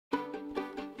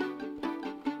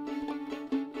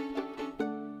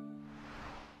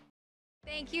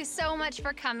Thank you so much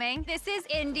for coming. This is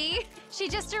Indy. She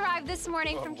just arrived this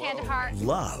morning from Kandahar.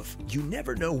 Love, you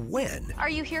never know when Are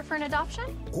you here for an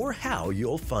adoption? or how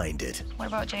you'll find it. What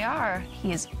about JR?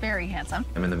 He is very handsome.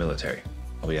 I'm in the military.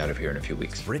 I'll be out of here in a few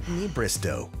weeks. Brittany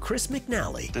Bristow, Chris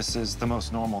McNally. This is the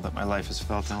most normal that my life has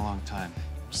felt in a long time.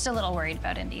 Just a little worried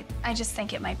about Indy. I just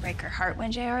think it might break her heart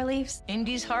when JR leaves.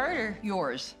 Indy's heart or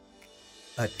yours?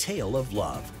 A Tale of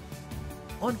Love.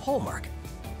 On Hallmark,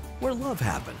 where love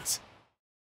happens.